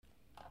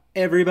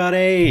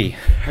Everybody!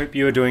 Hope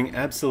you are doing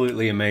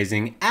absolutely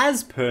amazing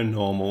as per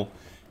normal.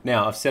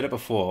 Now, I've said it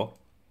before,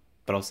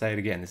 but I'll say it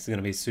again. This is going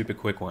to be a super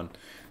quick one.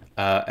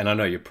 And I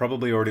know you're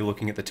probably already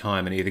looking at the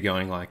time and either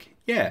going like,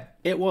 yeah,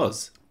 it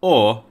was.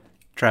 Or,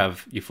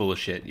 Trav, you're full of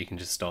shit. You can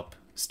just stop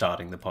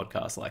starting the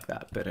podcast like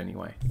that. But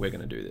anyway, we're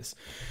going to do this.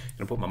 I'm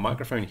going to put my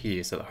microphone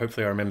here so that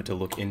hopefully I remember to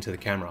look into the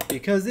camera.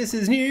 Because this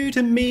is new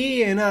to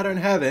me and I don't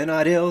have an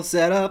ideal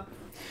setup.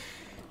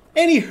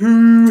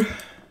 Anywho,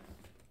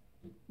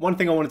 one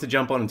thing I wanted to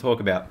jump on and talk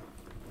about.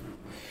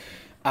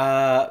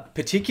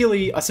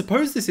 Particularly, I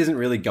suppose this isn't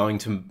really going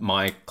to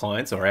my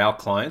clients or our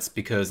clients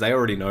because they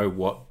already know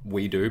what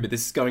we do, but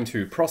this is going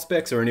to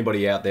prospects or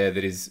anybody out there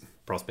that is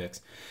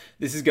prospects.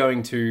 This is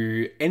going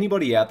to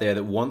anybody out there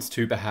that wants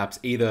to perhaps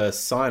either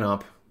sign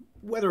up,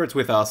 whether it's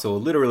with us or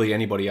literally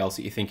anybody else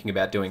that you're thinking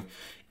about doing.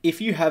 If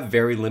you have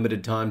very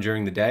limited time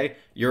during the day,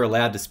 you're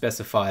allowed to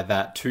specify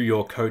that to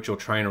your coach or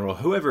trainer or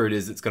whoever it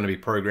is that's going to be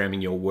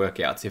programming your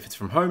workouts. If it's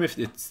from home, if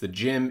it's the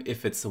gym,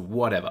 if it's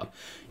whatever.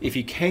 If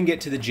you can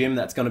get to the gym,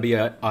 that's going to be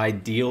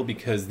ideal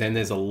because then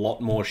there's a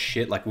lot more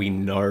shit. Like we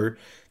know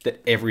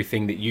that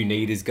everything that you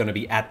need is going to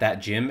be at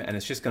that gym and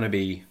it's just going to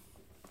be,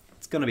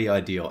 it's going to be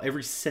ideal.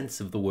 Every sense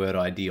of the word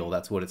ideal,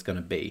 that's what it's going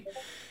to be.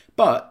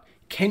 But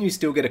can you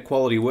still get a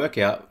quality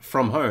workout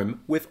from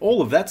home with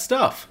all of that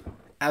stuff?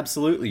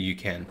 Absolutely you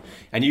can.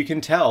 And you can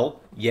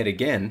tell, yet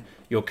again,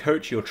 your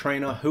coach, your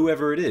trainer,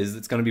 whoever it is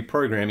that's going to be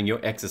programming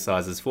your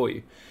exercises for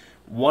you.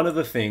 One of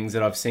the things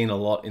that I've seen a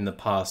lot in the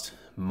past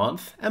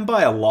month, and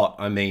by a lot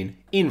I mean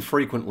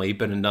infrequently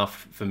but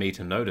enough for me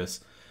to notice,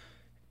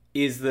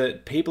 is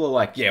that people are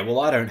like, yeah, well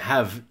I don't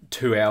have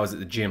 2 hours at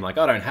the gym. Like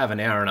I don't have an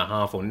hour and a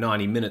half or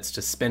 90 minutes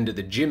to spend at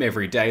the gym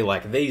every day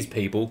like these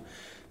people.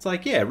 It's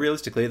like, yeah,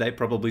 realistically they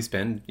probably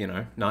spend,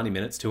 90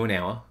 minutes to an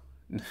hour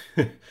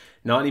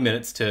 90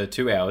 minutes to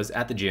 2 hours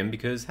at the gym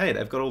because, hey,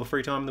 they've got all the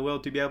free time in the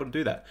world to be able to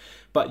do that.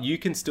 But you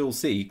can still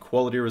see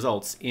quality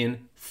results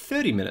in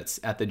 30 minutes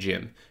at the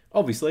gym.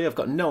 Obviously, I've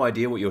got no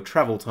idea what your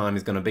travel time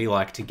is going to be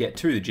like to get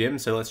to the gym,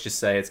 so let's just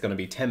say it's going to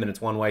be 10 minutes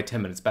one way,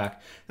 10 minutes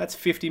back. That's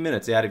 50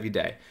 minutes out of your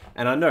day.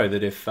 And I know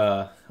that if,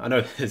 I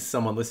know there's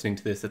someone listening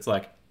to this that's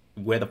like,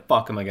 where the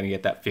fuck am I going to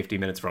get that 50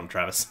 minutes from,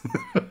 Travis?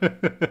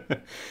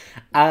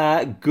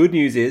 Good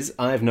news is,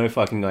 I have no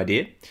fucking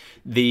idea.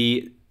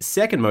 The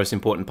second most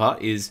important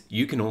part is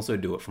you can also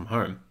do it from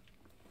home.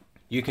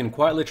 You can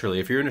quite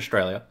literally, if you're in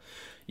Australia,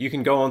 you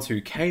can go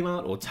onto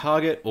Kmart or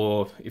Target,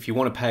 or if you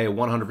want to pay a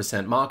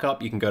 100%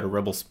 markup, you can go to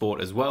Rebel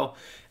Sport as well.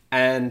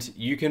 And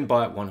you can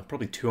buy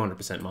probably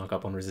 200%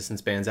 markup on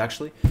resistance bands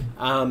actually.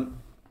 And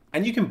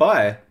you can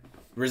buy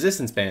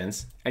resistance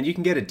bands and you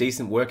can get a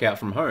decent workout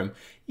from home.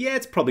 Yeah,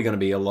 it's probably going to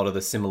be a lot of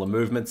the similar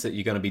movements that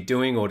you're going to be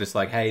doing, or just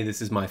like, hey,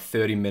 this is my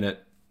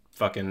 30-minute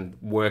fucking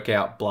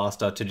workout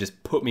blaster to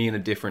just put me in a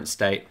different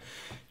state,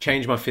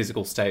 change my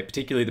physical state,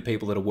 particularly the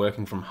people that are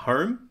working from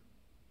home.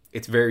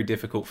 It's very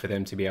difficult for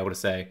them to be able to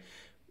say,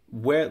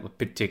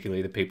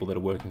 particularly the people that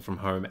are working from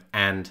home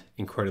and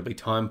incredibly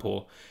time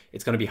poor,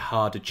 it's going to be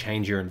hard to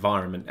change your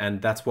environment.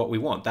 And that's what we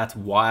want. That's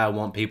why I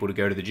want people to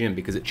go to the gym,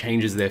 because it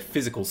changes their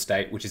physical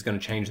state, which is going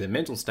to change their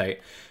mental state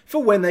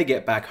for when they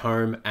get back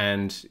home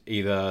and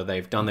either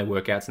they've done their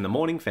workouts in the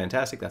morning,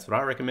 fantastic, that's what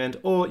I recommend,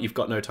 or you've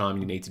got no time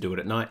and you need to do it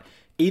at night.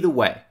 Either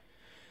way,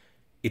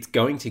 it's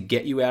going to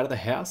get you out of the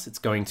house, it's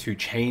going to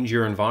change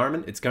your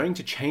environment, it's going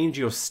to change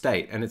your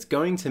state, and it's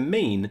going to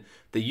mean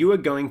that you are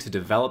going to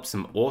develop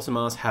some awesome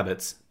ass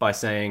habits by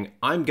saying,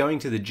 I'm going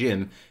to the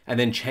gym, and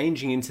then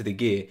changing into the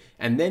gear,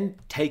 and then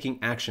taking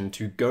action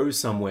to go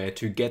somewhere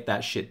to get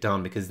that shit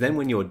done, because then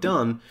when you're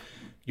done,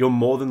 you're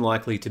more than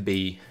likely to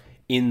be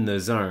in the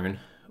zone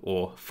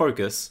or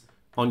focus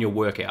on your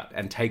workout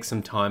and take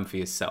some time for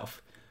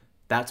yourself.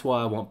 That's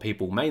why I want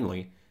people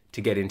mainly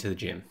to get into the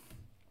gym.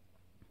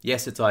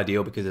 Yes, it's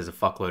ideal because there's a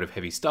fuckload of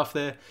heavy stuff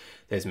there.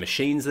 There's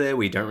machines there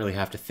where you don't really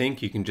have to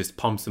think. You can just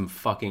pump some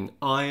fucking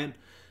iron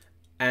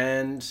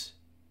and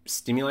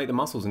stimulate the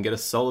muscles and get a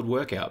solid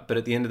workout. But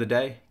at the end of the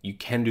day, you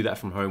can do that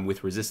from home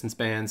with resistance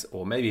bands,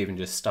 or maybe even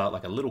just start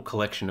like a little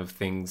collection of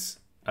things,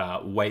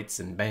 weights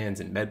and bands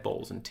and med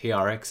balls and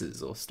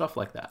TRXs or stuff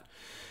like that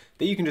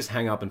you can just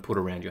hang up and put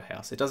around your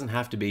house. It doesn't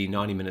have to be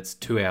 90 minutes,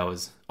 2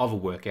 hours of a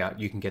workout.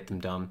 You can get them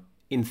done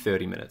in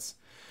 30 minutes.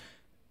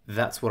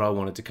 That's what I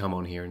wanted to come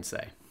on here and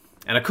say.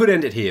 And I could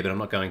end it here, but I'm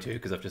not going to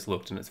because I've just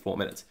looked and it's 4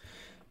 minutes.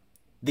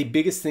 The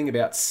biggest thing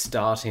about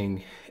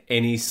starting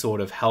any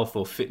sort of health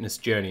or fitness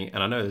journey,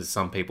 and I know there's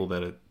some people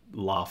that are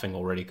laughing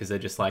already because they're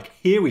just like,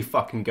 here we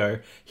fucking go.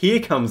 Here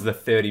comes the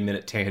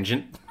 30-minute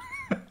tangent.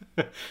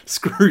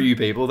 Screw you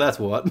people, that's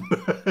what.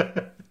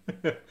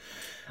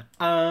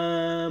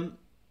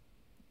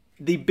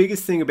 The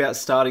biggest thing about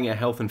starting a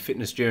health and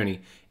fitness journey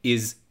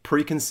is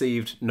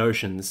preconceived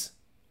notions,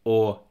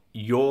 or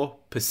your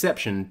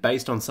perception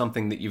based on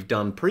something that you've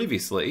done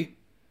previously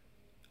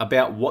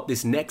about what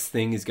this next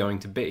thing is going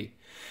to be.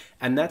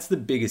 And that's the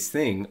biggest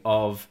thing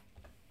of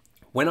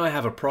when I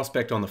have a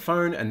prospect on the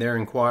phone and they're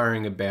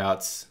inquiring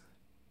about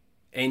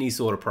any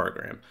sort of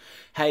program.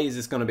 Hey, is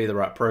this going to be the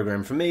right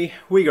program for me?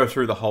 We go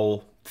through the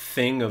whole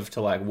thing of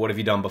to like, what have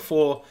you done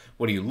before?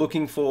 What are you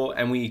looking for?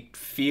 And we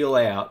feel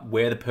out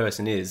where the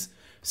person is,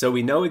 so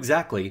we know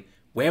exactly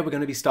where we're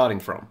going to be starting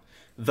from.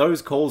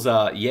 Those calls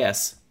are,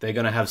 yes, they're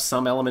going to have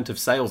some element of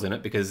sales in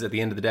it, because at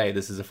the end of the day,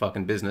 this is a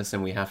fucking business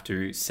and we have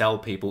to sell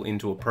people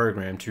into a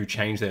program to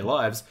change their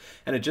lives.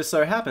 And it just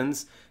so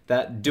happens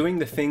that doing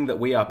the thing that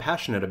we are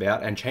passionate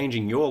about and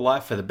changing your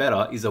life for the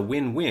better is a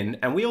win-win,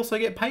 and we also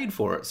get paid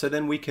for it. So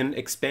then we can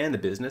expand the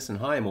business and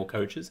hire more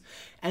coaches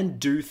and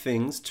do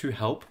things to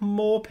help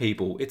more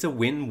people. It's a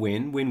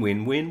win-win,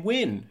 win-win,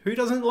 win-win. Who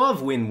doesn't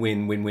love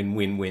win-win, win-win,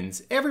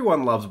 win-wins?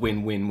 Everyone loves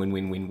win-win,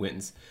 win-win,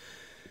 win-wins.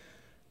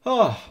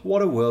 Oh,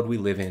 what a world we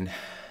live in.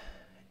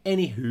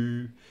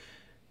 Anywho,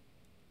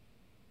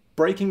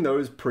 breaking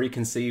those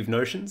preconceived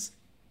notions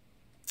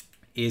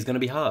is going to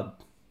be hard.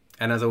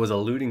 And as I was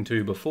alluding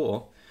to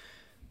before,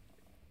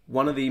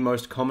 one of the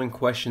most common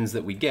questions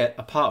that we get,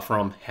 apart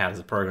from how does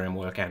the program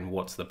work and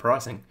what's the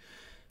pricing,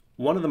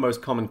 one of the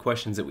most common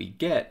questions that we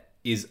get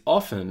is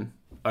often,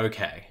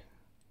 okay,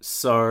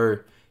 so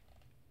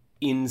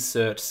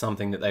insert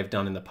something that they've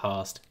done in the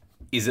past.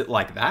 Is it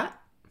like that?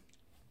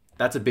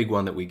 That's a big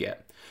one that we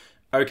get.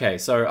 Okay,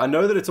 so I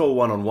know that it's all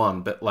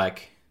one-on-one, but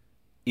like,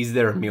 is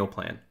there a meal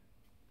plan?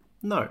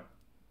 No.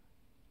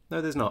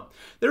 No, there's not.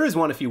 There is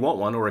one if you want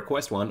one or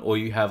request one, or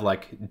you have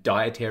like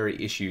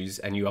dietary issues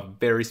and you are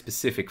very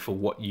specific for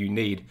what you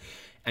need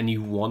and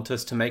you want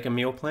us to make a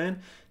meal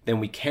plan,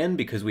 then we can,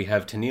 because we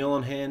have Tennille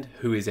on hand,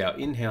 who is our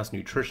in-house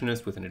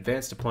nutritionist with an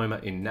advanced diploma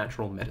in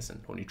natural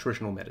medicine or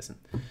nutritional medicine.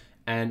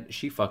 And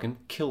she fucking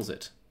kills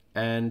it.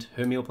 And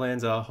her meal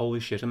plans are holy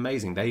shit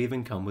amazing. They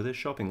even come with a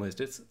shopping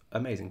list. It's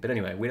amazing. But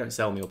anyway, we don't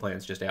sell meal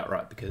plans just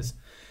outright because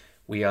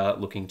we are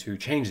looking to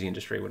change the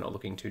industry. We're not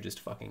looking to just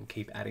fucking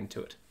keep adding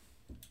to it.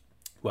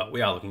 Well,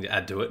 we are looking to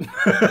add to it.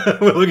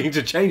 We're looking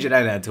to change it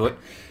and add to it.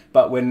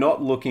 But we're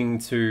not looking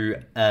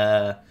to,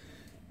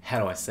 how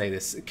do I say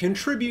this?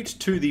 Contribute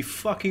to the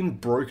fucking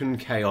broken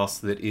chaos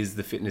that is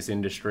the fitness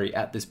industry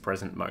at this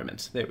present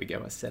moment. There we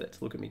go. I said it.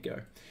 Look at me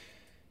go.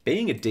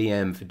 Being a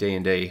DM for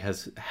D&D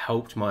has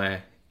helped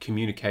my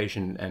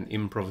communication and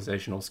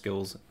improvisational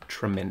skills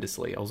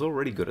tremendously. I was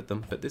already good at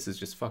them, but this has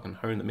just fucking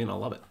honed them in. I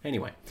love it.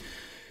 Anyway.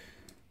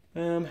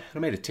 I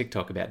made a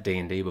TikTok about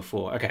D&D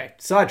before. Okay,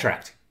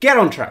 sidetracked. Get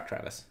on track,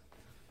 Travis.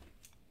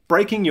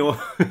 Breaking your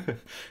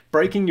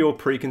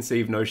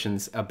preconceived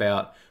notions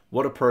about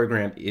what a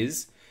program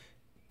is.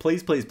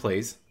 Please, please,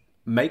 please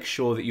make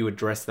sure that you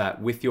address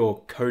that with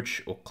your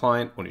coach or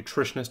client or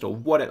nutritionist or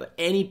whatever,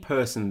 any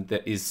person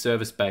that is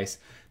service-based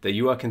that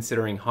you are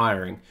considering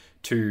hiring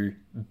to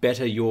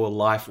better your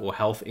life or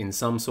health in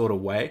some sort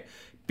of way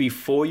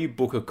before you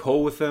book a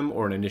call with them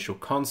or an initial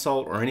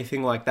consult or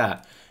anything like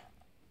that.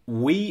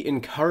 We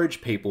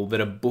encourage people that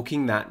are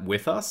booking that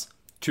with us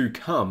to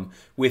come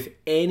with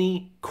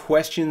any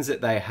questions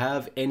that they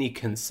have, any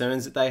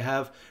concerns that they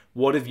have.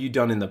 What have you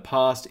done in the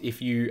past?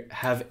 If you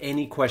have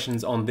any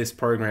questions on this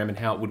program and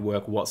how it would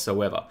work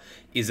whatsoever.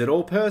 Is it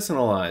all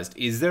personalized?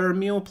 Is there a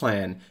meal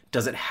plan?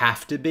 Does it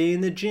have to be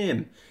in the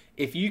gym?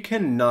 If you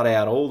can nut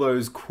out all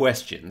those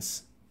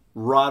questions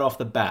right off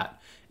the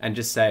bat and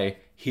just say,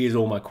 here's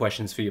all my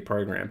questions for your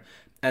program,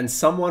 and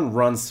someone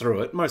runs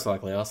through it, most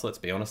likely us, let's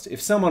be honest.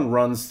 If someone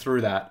runs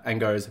through that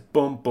and goes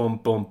boom, boom,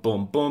 boom,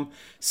 boom, boom,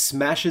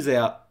 smashes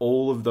out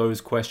all of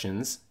those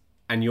questions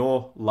and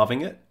you're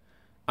loving it,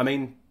 I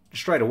mean,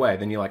 straight away,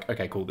 then you're like,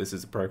 okay, cool, this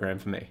is a program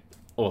for me.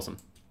 Awesome.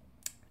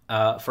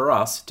 For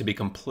us, to be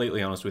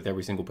completely honest with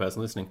every single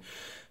person listening,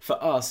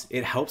 for us,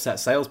 it helps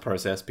that sales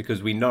process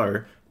because we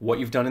know what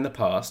you've done in the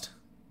past,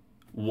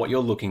 what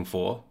you're looking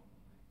for,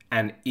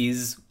 and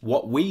is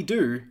what we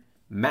do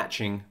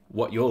matching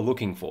what you're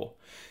looking for.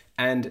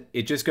 And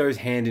it just goes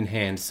hand in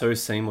hand so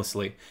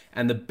seamlessly.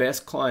 And the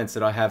best clients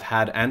that I have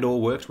had and or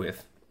worked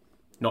with,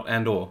 not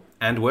and or,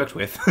 and worked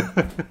with,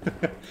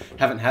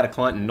 haven't had a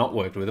client and not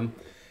worked with them.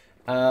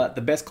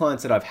 The best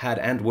clients that I've had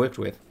and worked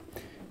with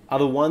are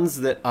the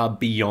ones that are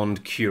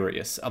beyond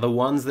curious, are the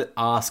ones that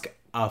ask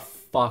a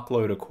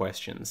fuckload of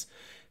questions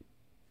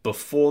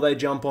before they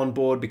jump on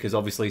board, because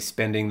obviously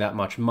spending that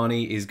much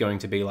money is going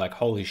to be like,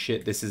 holy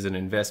shit, this is an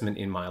investment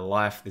in my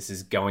life. This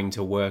is going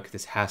to work.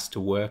 This has to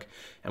work.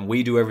 And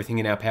we do everything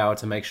in our power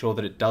to make sure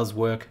that it does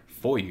work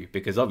for you,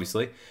 because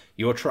obviously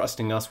you're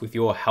trusting us with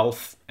your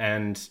health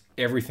and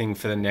everything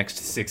for the next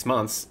 6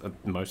 months,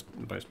 most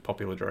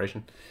popular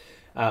duration,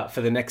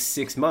 for the next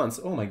 6 months.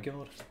 Oh my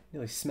God,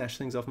 nearly smashed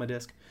things off my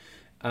desk.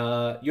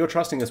 You're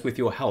trusting us with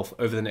your health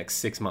over the next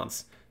 6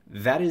 months.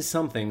 That is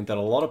something that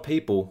a lot of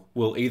people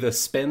will either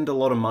spend a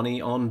lot of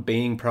money on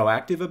being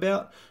proactive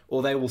about,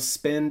 or they will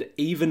spend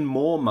even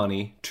more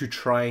money to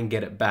try and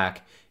get it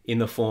back in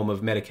the form of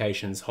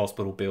medications,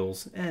 hospital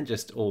bills, and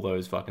just all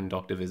those fucking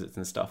doctor visits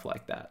and stuff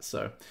like that.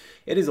 So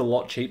it is a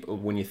lot cheaper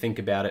when you think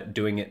about it,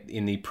 doing it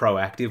in the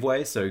proactive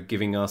way. So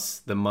giving us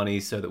the money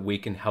so that we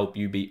can help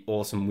you be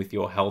awesome with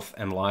your health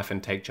and life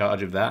and take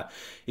charge of that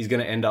is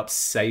going to end up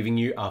saving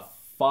you a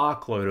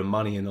fuckload of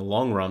money in the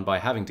long run by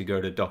having to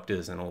go to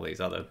doctors and all these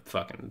other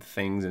fucking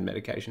things and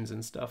medications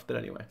and stuff. But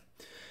anyway,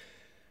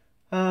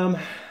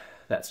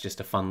 that's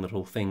just a fun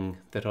little thing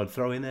that I'd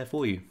throw in there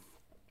for you.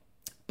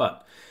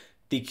 But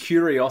the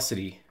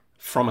curiosity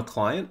from a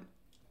client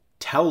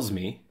tells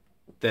me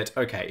that,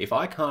 okay, if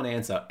I can't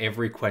answer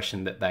every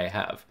question that they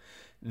have,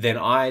 then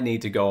I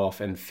need to go off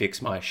and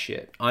fix my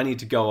shit. I need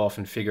to go off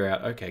and figure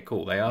out, okay,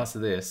 cool, they asked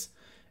this,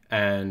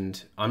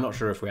 and I'm not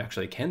sure if we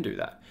actually can do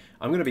that.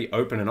 I'm going to be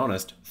open and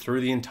honest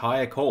through the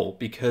entire call,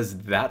 because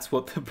that's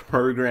what the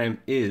program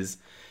is.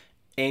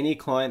 Any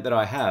client that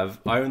I have,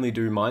 I only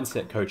do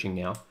mindset coaching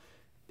now.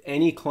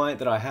 Any client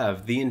that I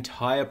have, the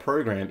entire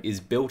program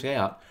is built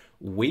out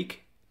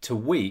week to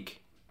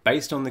week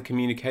based on the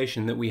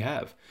communication that we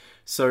have.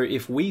 So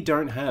if we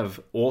don't have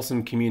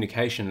awesome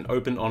communication,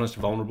 open, honest,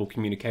 vulnerable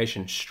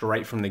communication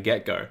straight from the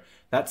get-go,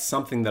 that's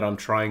something that I'm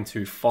trying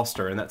to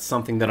foster, and that's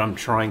something that I'm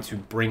trying to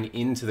bring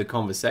into the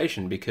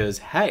conversation, because,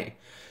 hey,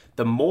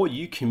 the more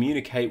you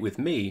communicate with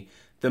me,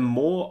 the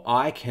more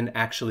I can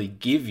actually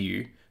give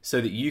you, so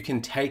that you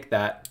can take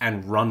that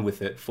and run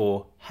with it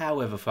for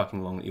however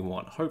fucking long that you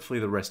want. Hopefully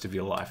the rest of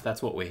your life.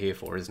 That's what we're here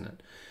for, isn't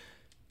it?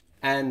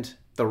 And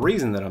the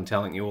reason that I'm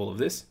telling you all of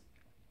this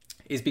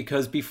is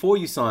because before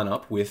you sign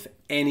up with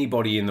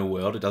anybody in the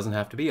world, it doesn't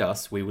have to be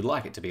us. We would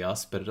like it to be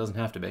us, but it doesn't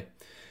have to be.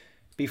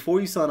 Before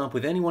you sign up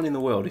with anyone in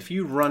the world, if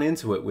you run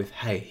into it with,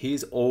 hey,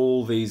 here's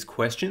all these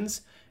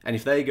questions, and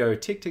if they go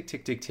tick, tick,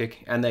 tick, tick,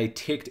 tick, and they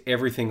ticked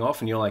everything off,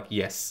 and you're like,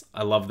 yes,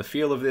 I love the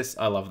feel of this,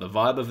 I love the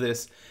vibe of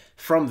this,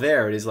 from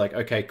there it is like,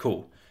 okay,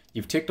 cool.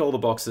 You've ticked all the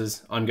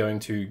boxes. I'm going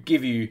to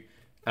give you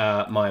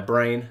my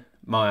brain,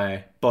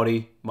 my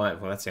body, well,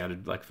 that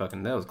sounded like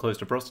fucking, that was close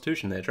to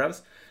prostitution there,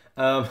 Travis.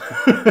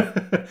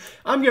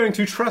 I'm going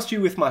to trust you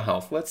with my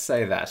health. Let's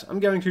say that. I'm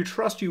going to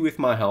trust you with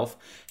my health,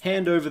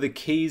 hand over the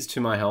keys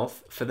to my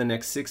health for the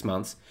next 6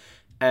 months,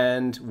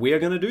 and we are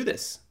going to do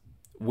this.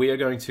 We are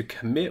going to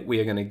commit. We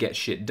are going to get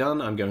shit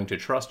done. I'm going to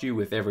trust you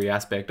with every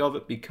aspect of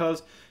it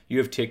because you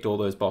have ticked all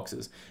those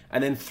boxes.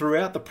 And then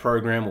throughout the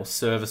program or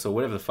service or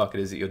whatever the fuck it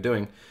is that you're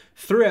doing,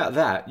 throughout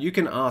that, you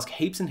can ask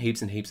heaps and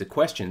heaps and heaps of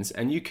questions,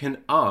 and you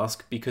can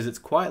ask, because it's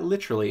quite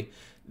literally,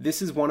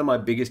 this is one of my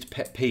biggest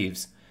pet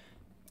peeves.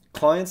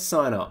 Clients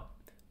sign up,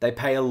 they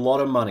pay a lot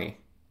of money,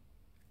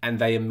 and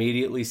they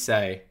immediately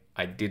say,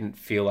 I didn't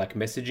feel like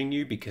messaging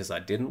you because I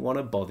didn't want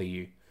to bother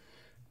you.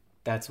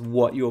 That's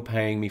what you're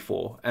paying me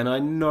for. And I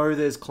know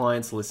there's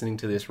clients listening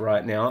to this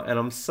right now, and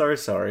I'm so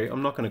sorry.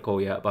 I'm not going to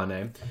call you out by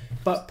name.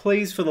 But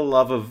please, for the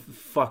love of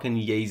fucking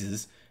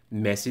Jesus,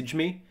 message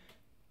me.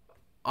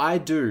 I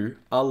do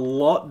a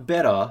lot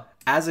better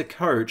as a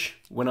coach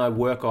when I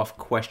work off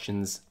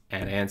questions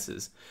and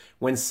answers.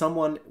 When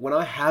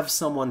I have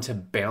someone to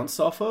bounce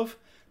off of,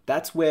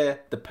 that's where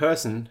the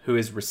person who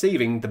is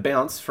receiving the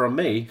bounce from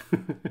me,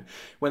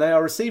 when they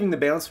are receiving the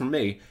bounce from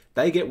me,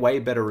 they get way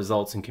better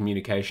results in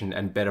communication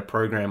and better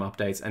program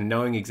updates and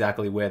knowing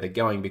exactly where they're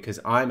going, because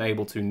I'm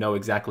able to know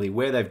exactly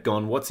where they've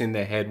gone, what's in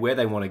their head, where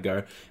they want to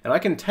go. And I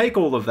can take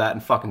all of that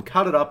and fucking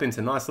cut it up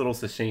into nice little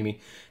sashimi.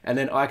 And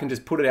then I can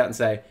just put it out and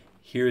say,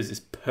 here is this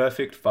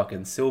perfect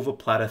fucking silver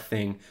platter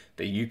thing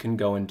that you can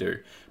go and do.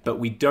 But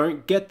we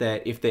don't get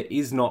there if there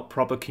is not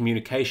proper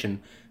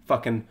communication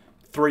fucking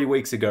 3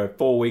 weeks ago,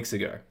 4 weeks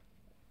ago.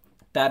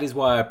 That is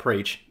why I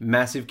preach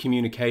massive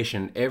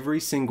communication every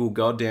single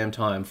goddamn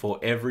time for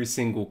every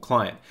single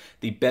client.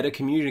 The better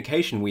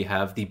communication we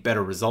have, the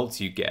better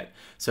results you get.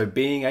 So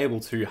being able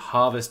to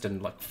harvest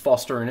and like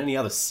foster, and any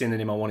other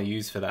synonym I want to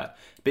use for that,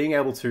 being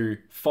able to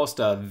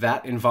foster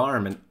that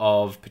environment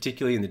of,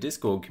 particularly in the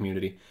Discord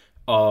community,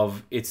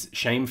 of it's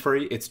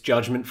shame-free, it's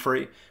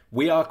judgment-free.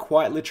 We are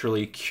quite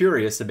literally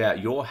curious about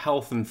your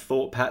health and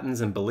thought patterns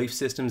and belief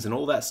systems and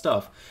all that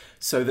stuff,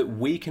 so that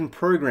we can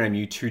program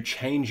you to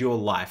change your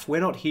life.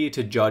 We're not here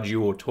to judge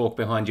you or talk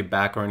behind your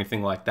back or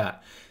anything like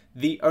that.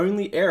 The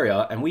only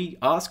area, and we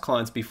ask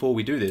clients before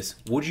we do this,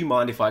 would you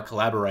mind if I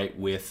collaborate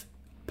with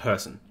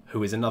person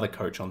who is another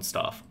coach on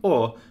staff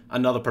or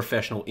another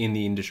professional in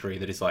the industry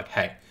that is like,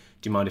 hey,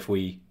 do you mind if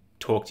we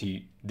talk to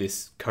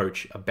this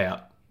coach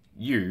about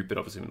you? But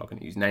obviously we're not going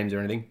to use names or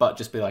anything, but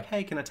just be like,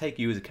 hey, can I take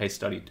you as a case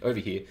study over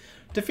here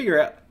to figure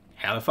out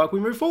how the fuck we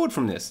move forward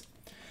from this?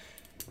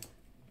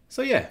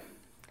 So yeah,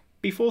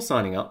 before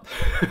signing up,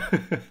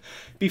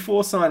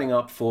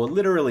 for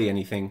literally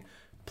anything,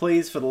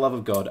 please, for the love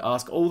of God,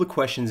 ask all the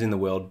questions in the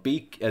world.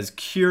 Be as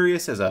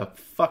curious as a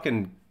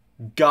fucking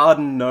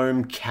garden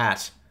gnome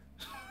cat.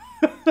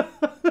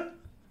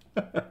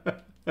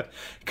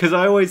 Because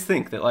I always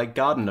think that, like,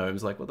 garden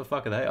gnomes, like, what the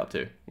fuck are they up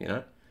to, you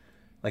know?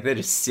 Like, they're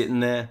just sitting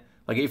there.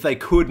 Like, if they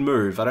could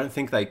move, I don't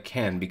think they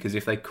can, because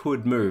if they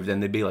could move, then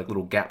there'd be, like,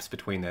 little gaps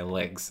between their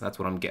legs. That's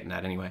what I'm getting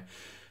at anyway.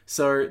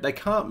 So, they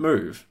can't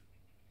move.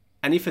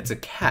 And if it's a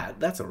cat,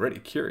 that's already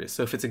curious.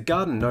 So if it's a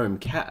garden gnome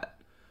cat,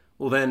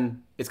 well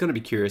then it's going to be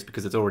curious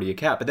because it's already a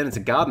cat. But then it's a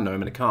garden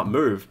gnome and it can't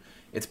move.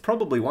 It's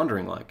probably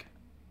wondering like,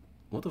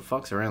 what the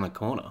fuck's around the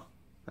corner?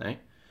 Eh?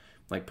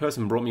 Like,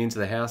 person brought me into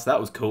the house. That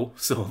was cool.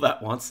 Saw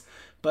that once.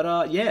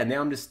 But yeah, now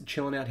I'm just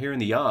chilling out here in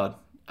the yard.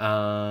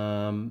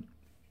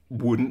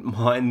 Wouldn't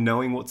mind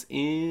knowing what's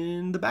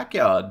in the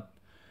backyard.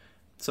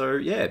 So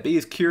yeah, be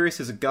as curious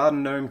as a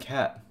garden gnome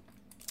cat.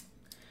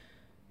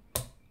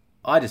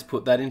 I just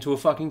put that into a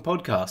fucking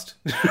podcast.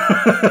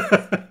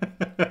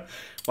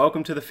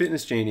 Welcome to the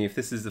Fitness Genie. If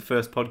this is the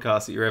first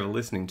podcast that you're ever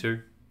listening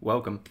to,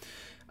 welcome.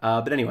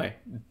 But anyway,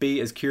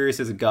 be as curious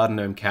as a garden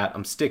gnome cat.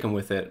 I'm sticking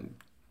with it,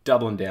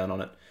 doubling down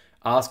on it.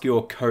 Ask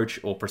your coach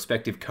or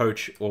prospective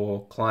coach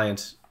or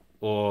client,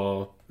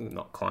 or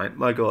not client,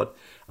 my God.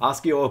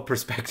 Ask your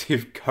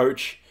prospective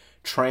coach,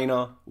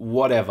 trainer,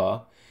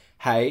 whatever.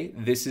 Hey,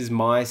 this is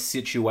my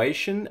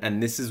situation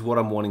and this is what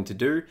I'm wanting to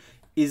do.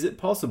 Is it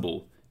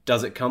possible?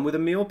 Does it come with a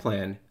meal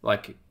plan?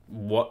 Like,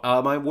 what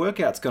are my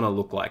workouts going to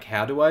look like?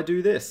 How do I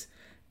do this?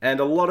 And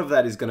a lot of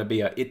that is going to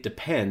be it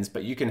depends,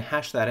 but you can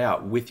hash that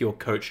out with your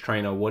coach,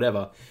 trainer,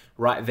 whatever,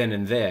 right then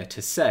and there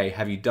to say,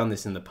 have you done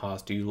this in the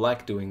past? Do you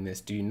like doing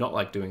this? Do you not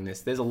like doing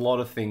this? There's a lot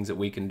of things that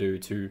we can do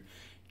to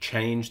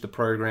change the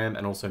program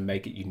and also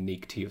make it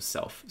unique to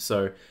yourself.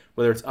 So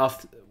whether it's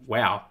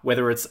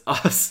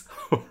us,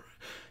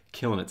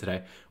 killing it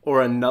today,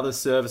 or another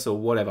service or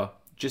whatever,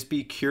 just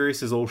be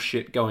curious as all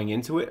shit going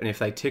into it. And if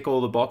they tick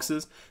all the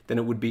boxes, then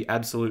it would be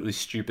absolutely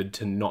stupid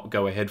to not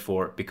go ahead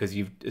for it, because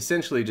you've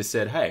essentially just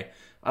said, hey,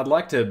 I'd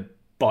like to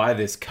buy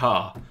this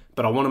car,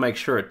 but I want to make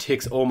sure it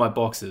ticks all my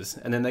boxes.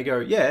 And then they go,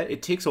 yeah,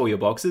 it ticks all your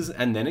boxes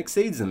and then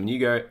exceeds them. And you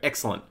go,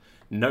 excellent.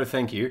 No,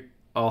 thank you.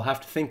 I'll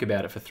have to think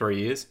about it for 3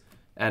 years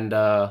and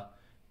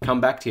come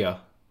back to you.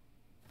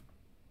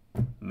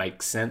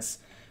 Makes sense.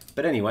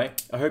 But anyway,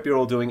 I hope you're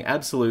all doing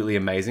absolutely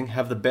amazing.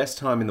 Have the best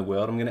time in the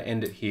world. I'm going to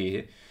end it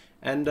here.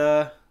 And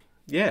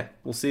yeah,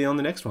 we'll see you on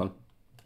the next one.